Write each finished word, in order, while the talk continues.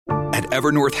At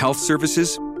Evernorth Health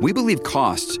Services, we believe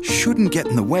costs shouldn't get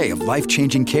in the way of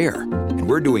life-changing care, and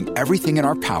we're doing everything in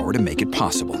our power to make it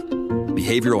possible.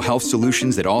 Behavioral health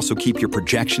solutions that also keep your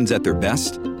projections at their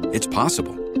best? It's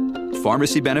possible.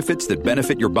 Pharmacy benefits that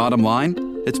benefit your bottom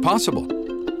line? It's possible.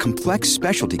 Complex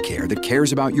specialty care that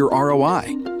cares about your ROI?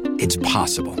 It's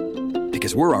possible.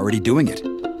 Because we're already doing it.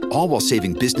 All while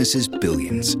saving businesses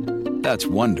billions. That's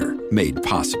Wonder made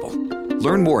possible.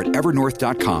 Learn more at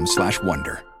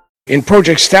evernorth.com/wonder. In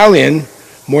Project Stallion,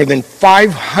 more than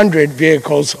 500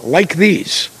 vehicles like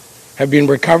these have been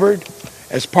recovered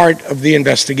as part of the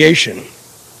investigation.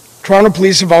 Toronto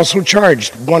Police have also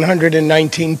charged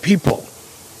 119 people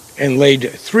and laid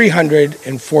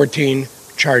 314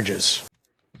 charges.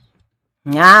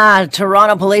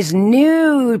 Toronto Police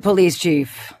new police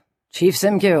chief, Chief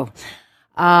Simcoe.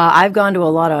 I've gone to a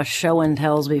lot of show and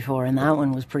tells before, and that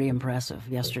one was pretty impressive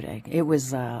yesterday. It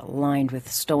was lined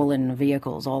with stolen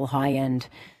vehicles, all high-end,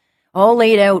 all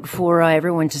laid out for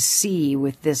everyone to see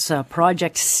with this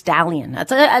Project Stallion.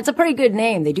 That's a pretty good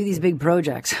name. They do these big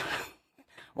projects.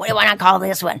 What do you want to call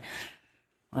this one?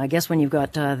 Well, I guess when you've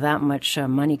got that much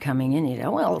money coming in,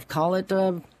 call it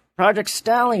Project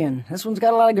Stallion. This one's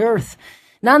got a lot of girth.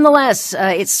 Nonetheless,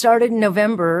 it started in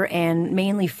November and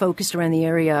mainly focused around the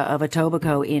area of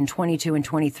Etobicoke in 22 and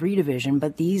 23 division.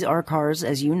 But these are cars,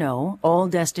 as you know, all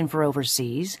destined for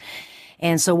overseas.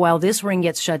 And so while this ring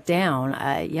gets shut down,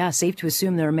 safe to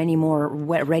assume there are many more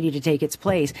ready to take its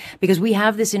place, because we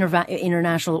have this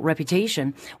international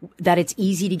reputation that it's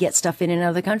easy to get stuff in and out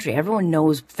of the country. Everyone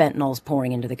knows fentanyl's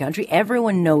pouring into the country.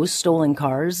 Everyone knows stolen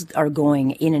cars are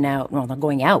going in and out. Well, they're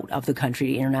going out of the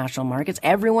country to international markets.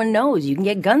 Everyone knows you can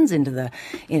get guns into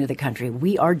the country.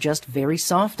 We are just very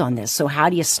soft on this. So how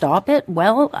do you stop it?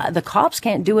 Well, the cops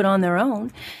can't do it on their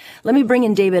own. Let me bring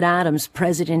in David Adams,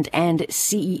 President and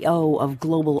CEO of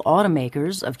Global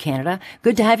Automakers of Canada.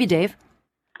 Good to have you, Dave.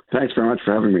 Thanks very much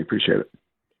for having me. Appreciate it.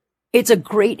 It's a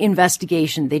great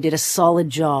investigation. They did a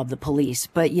solid job, the police.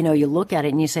 But, you look at it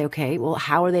and you say, okay, well,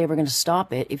 how are they ever going to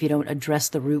stop it if you don't address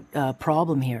the root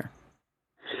problem here?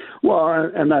 Well,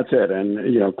 and that's it. And,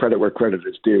 credit where credit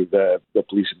is due. The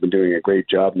police have been doing a great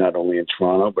job, not only in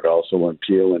Toronto, but also in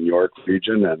Peel and York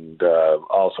region, and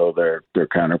also their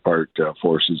counterpart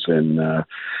forces in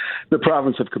the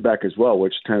province of Quebec as well,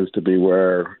 which tends to be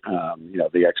where,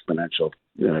 the exponential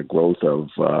growth of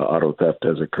auto theft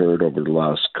has occurred over the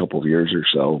last couple of years or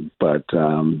so. But,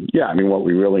 what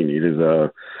we really need is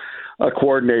a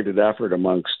coordinated effort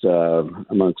amongst the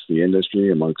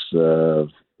industry, amongst the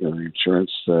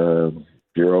insurance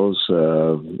bureaus,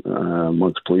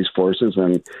 amongst police forces,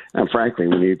 and frankly,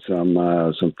 we need some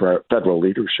federal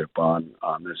leadership on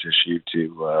this issue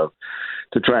to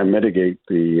try and mitigate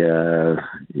the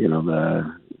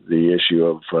issue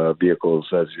of vehicles,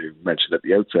 as you mentioned at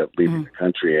the outset, leaving the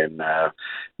country in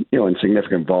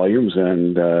significant volumes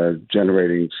and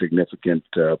generating significant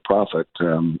profit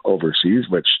overseas,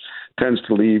 which tends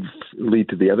to lead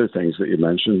to the other things that you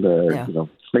mentioned.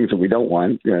 Things that we don't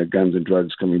want, guns and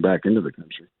drugs coming back into the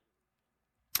country.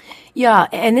 Yeah,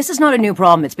 and this is not a new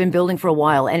problem. It's been building for a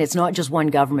while, and it's not just one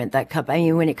government that cut.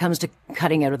 When it comes to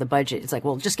cutting out of the budget, it's like,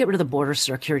 well, just get rid of the border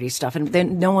security stuff, and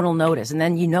then no one will notice. And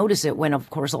then you notice it when, of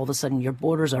course, all of a sudden your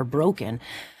borders are broken,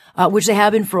 which they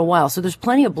have been for a while. So there's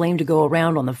plenty of blame to go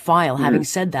around on the file. Mm-hmm. Having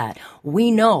said that, we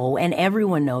know, and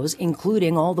everyone knows,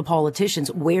 including all the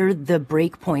politicians, where the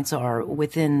break points are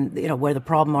within, where the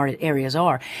problem areas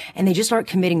are, and they just aren't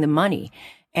committing the money.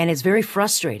 And it's very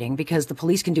frustrating because the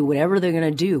police can do whatever they're going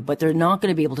to do, but they're not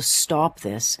going to be able to stop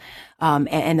this.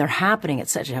 And they're happening at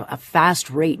such a fast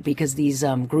rate because these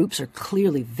groups are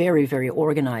clearly very, very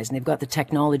organized, and they've got the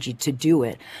technology to do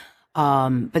it.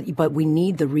 But we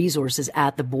need the resources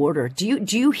at the border. Do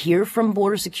you hear from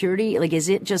border security? Like, is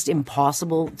it just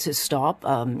impossible to stop?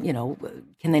 Can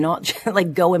they not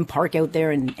go and park out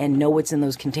there and know what's in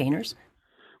those containers?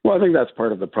 Well, I think that's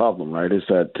part of the problem, right? Is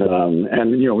that,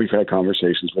 we've had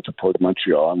conversations with the Port of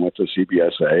Montreal and with the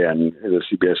CBSA, and the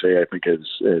CBSA, I think, is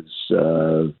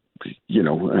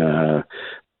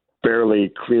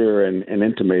fairly clear and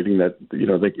intimating that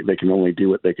they can only do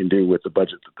what they can do with the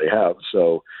budget that they have.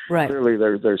 So right. Clearly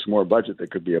there's more budget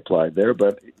that could be applied there.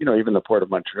 But even the Port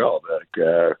of Montreal,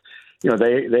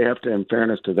 they have to, in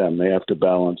fairness to them, they have to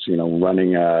balance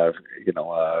running an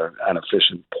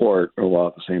efficient port while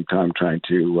at the same time trying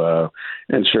to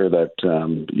ensure that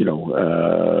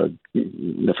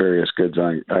nefarious goods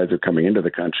aren't either coming into the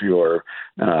country or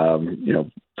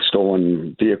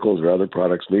stolen vehicles or other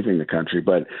products leaving the country.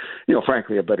 But,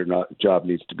 frankly, a better job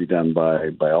needs to be done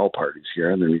by all parties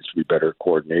here, and there needs to be better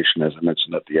coordination, as I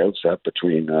mentioned at the outset,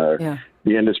 between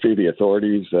the industry, the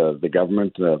authorities, the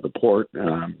government, the port,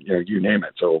 you name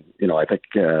it. So, I think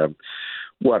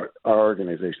what our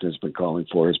organization has been calling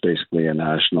for is basically a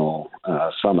national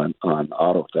summit on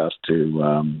auto theft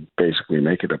to basically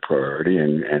make it a priority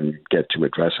and get to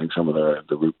addressing some of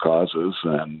the root causes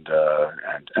and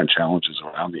challenges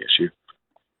around the issue.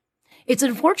 It's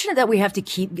unfortunate that we have to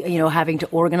keep, having to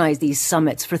organize these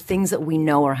summits for things that we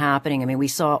know are happening. I mean, we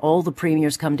saw all the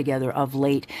premiers come together of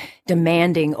late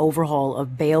demanding overhaul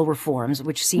of bail reforms,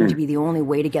 which seem to be the only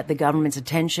way to get the government's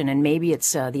attention. And maybe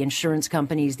it's the insurance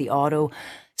companies, the auto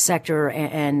sector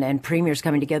and premiers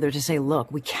coming together to say,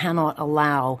 look, we cannot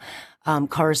allow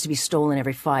cars to be stolen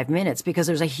every 5 minutes because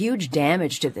there's a huge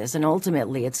damage to this. And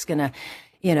ultimately, it's going to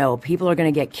people are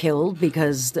going to get killed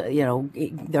because,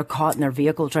 they're caught in their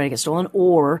vehicle trying to get stolen,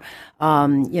 or,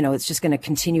 it's just going to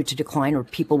continue to decline, or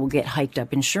people will get hiked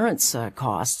up insurance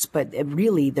costs. But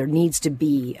really, there needs to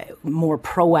be more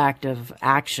proactive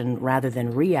action rather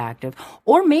than reactive.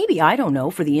 Or maybe, I don't know,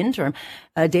 for the interim,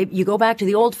 Dave, you go back to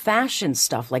the old-fashioned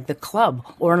stuff like the club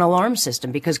or an alarm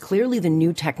system, because clearly the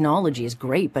new technology is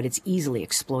great, but it's easily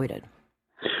exploited.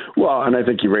 Well, and I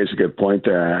think you raise a good point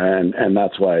there, and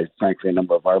that's why, frankly, a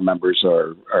number of our members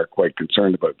are quite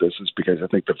concerned about this, is because I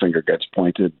think the finger gets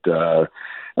pointed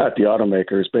at the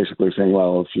automakers, basically saying,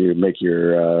 well, if you make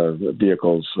your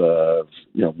vehicles,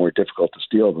 more difficult to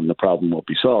steal, then the problem will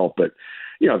be solved. But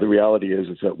the reality is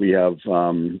that we have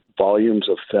volumes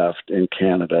of theft in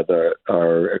Canada that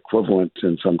are equivalent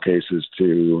in some cases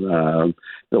to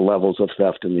the levels of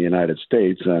theft in the United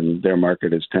States, and their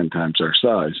market is 10 times our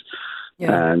size.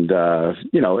 Yeah. And,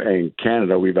 in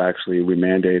Canada, we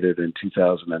mandated in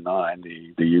 2009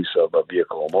 the use of a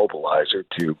vehicle immobilizer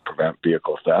to prevent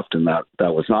vehicle theft, and that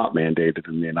was not mandated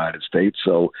in the United States.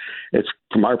 So it's,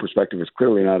 from our perspective, it's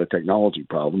clearly not a technology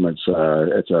problem. It's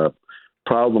a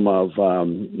problem of,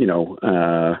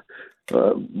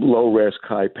 low risk,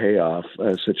 high payoff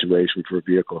situation for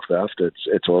vehicle theft.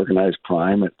 It's organized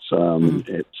crime.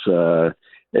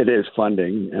 It is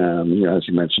funding, as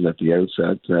you mentioned at the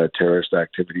outset, terrorist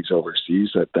activities overseas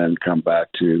that then come back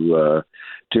to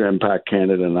impact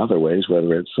Canada in other ways,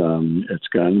 whether it's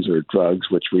guns or drugs,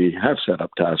 which we have set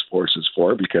up task forces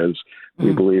for because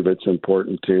we believe it's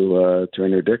important to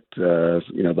interdict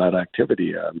that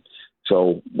activity.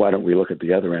 So why don't we look at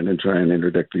the other end and try and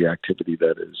interdict the activity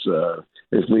that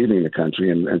is leaving the country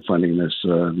and funding these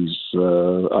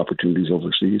opportunities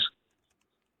overseas?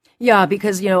 Yeah,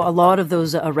 because, a lot of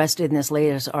those arrested in this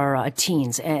latest are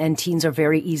teens, and teens are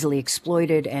very easily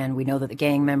exploited. And we know that the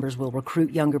gang members will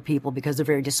recruit younger people because they're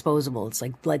very disposable. It's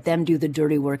like, let them do the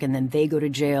dirty work and then they go to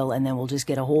jail, and then we'll just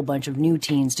get a whole bunch of new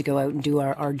teens to go out and do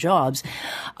our jobs.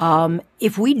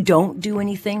 If we don't do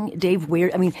anything, Dave,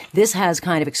 this has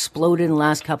kind of exploded in the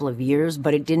last couple of years,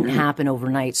 but it didn't happen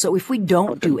overnight. So if we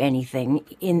don't do anything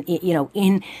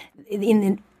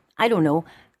I don't know,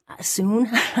 soon,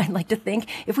 I'd like to think.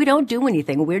 If we don't do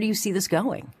anything, where do you see this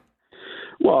going?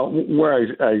 Well, where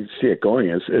I see it going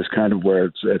is kind of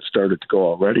where it's started to go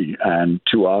already. And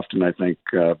too often, I think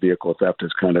vehicle theft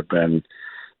has kind of been,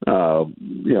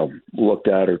 looked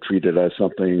at or treated as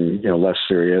something, less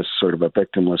serious, sort of a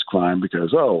victimless crime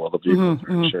because, the vehicles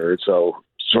are insured. So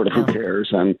sort of who cares?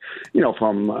 And,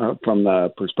 from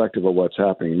the perspective of what's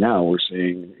happening now, we're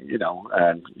seeing,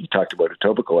 and you talked about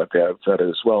Etobicoke at the outset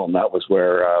as well, and that was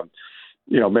where,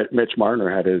 Mitch Marner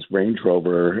had his Range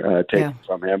Rover taken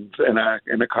from him in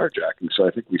a carjacking. So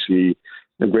I think we see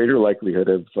the greater likelihood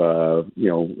of,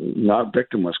 not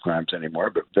victimless crimes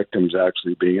anymore, but victims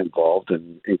actually being involved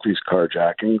in increased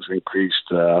carjackings,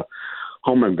 increased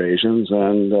home invasions.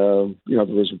 And, there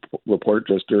was a report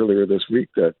just earlier this week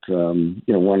that,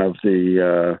 one of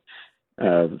the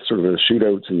sort of the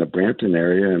shootouts in the Brampton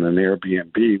area in an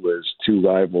Airbnb was two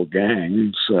rival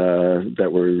gangs that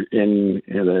were in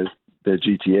the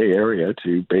GTA area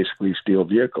to basically steal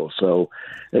vehicles. So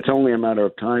it's only a matter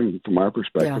of time from our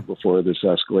perspective before this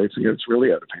escalates and gets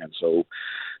really out of hand. So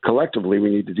collectively, we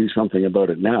need to do something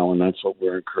about it now, and that's what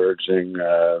we're encouraging,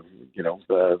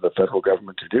 the federal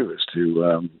government to do, is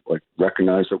to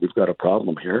recognize that we've got a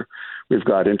problem here. We've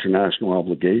got international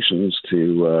obligations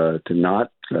to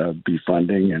not be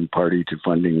funding and party to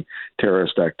funding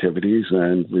terrorist activities,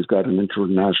 and we've got an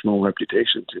international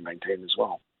reputation to maintain as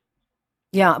well.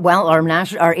 Yeah, well, our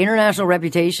international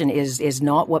reputation is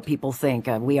not what people think.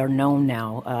 We are known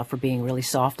now for being really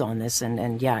soft on this,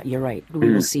 and yeah, you're right.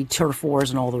 We will see turf wars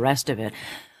and all the rest of it.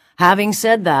 Having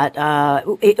said that,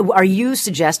 are you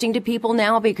suggesting to people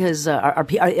now, because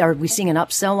are we seeing an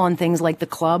upsell on things like the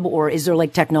club, or is there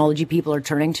like technology people are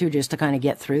turning to just to kind of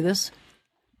get through this?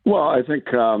 Well, I think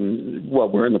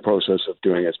what we're in the process of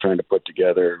doing is trying to put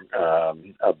together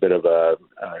a bit of a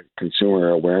consumer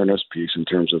awareness piece in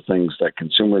terms of things that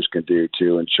consumers can do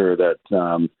to ensure that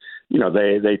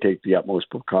they take the utmost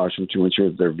precaution to ensure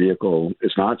that their vehicle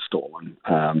is not stolen.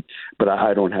 But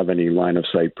I don't have any line of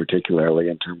sight, particularly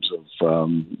in terms of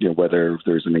whether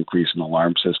there's an increase in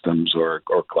alarm systems or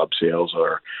club sales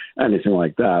or anything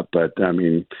like that. But I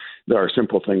mean, there are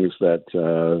simple things that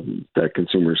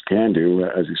consumers can do,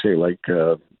 as you say, like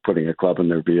putting a club in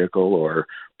their vehicle or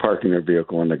parking their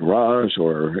vehicle in the garage,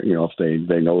 or if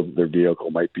they know that their vehicle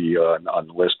might be on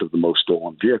the list of the most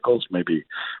stolen vehicles, maybe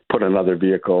put another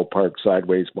vehicle parked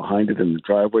sideways behind it in the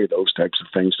driveway. Those types of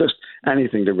things, just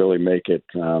anything to really make it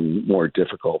more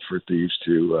difficult for thieves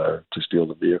to steal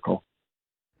the vehicle.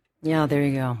 Yeah, there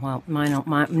you go. Well,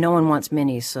 no one wants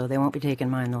minis, so they won't be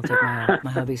taking mine. They'll take my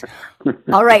hubby's.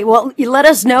 All right. Well, you let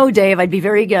us know, Dave. I'd be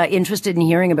very interested in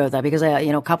hearing about that because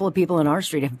a couple of people in our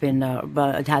street have been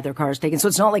had their cars taken. So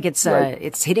it's not like it's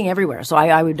it's hitting everywhere. So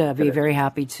I would be very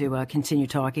happy to continue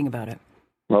talking about it.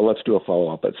 Well, let's do a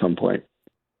follow up at some point.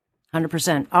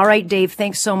 100%. All right, Dave.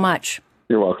 Thanks so much.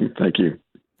 You're welcome. Thank you.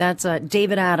 That's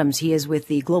David Adams. He is with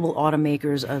the Global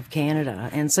Automakers of Canada.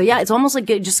 And so, yeah, it's almost like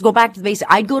just go back to the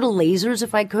basics. I'd go to lasers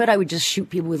if I could. I would just shoot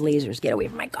people with lasers. Get away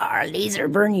from my car. Laser,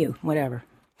 burn you. Whatever.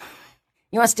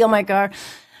 You want to steal my car?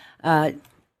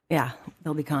 Yeah,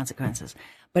 there'll be consequences.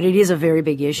 But it is a very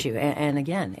big issue. And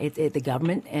again, the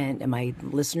government and my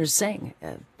listeners saying,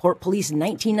 Port Police in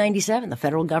 1997, the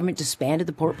federal government disbanded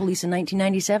the Port Police in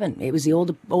 1997. It was the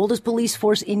oldest police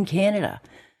force in Canada.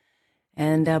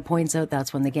 And points out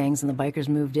that's when the gangs and the bikers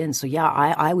moved in. So, yeah,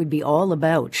 I would be all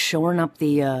about shoring up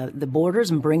the borders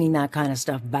and bringing that kind of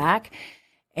stuff back.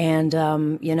 And,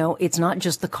 it's not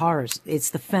just the cars.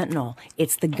 It's the fentanyl.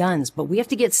 It's the guns. But we have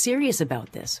to get serious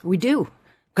about this. We do.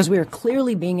 Because we are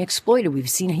clearly being exploited. We've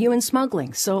seen human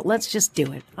smuggling. So let's just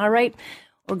do it. All right?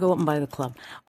 Or go up and buy the club.